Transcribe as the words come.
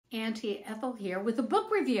Auntie Ethel here with a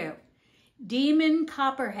book review, Demon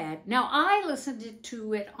Copperhead. Now, I listened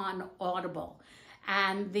to it on Audible,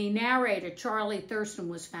 and the narrator, Charlie Thurston,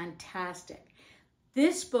 was fantastic.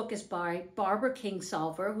 This book is by Barbara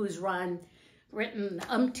Kingsolver, who's written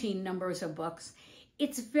umpteen numbers of books.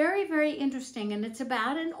 It's very, very interesting, and it's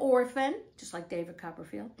about an orphan, just like David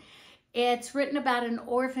Copperfield. It's written about an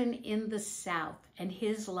orphan in the South and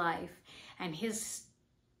his life and his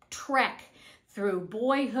trek through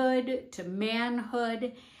boyhood to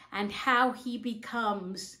manhood and how he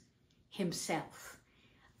becomes himself.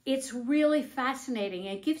 It's really fascinating.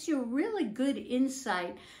 It gives you really good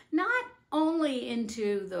insight, not only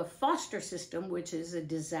into the foster system, which is a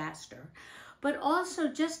disaster, but also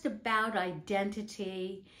just about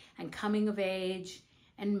identity and coming of age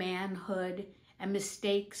and manhood and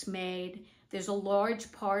mistakes made. There's a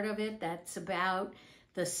large part of it that's about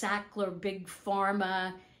the Sackler Big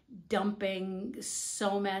Pharma dumping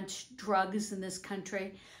so much drugs in this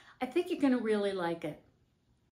country. I think you're going to really like it.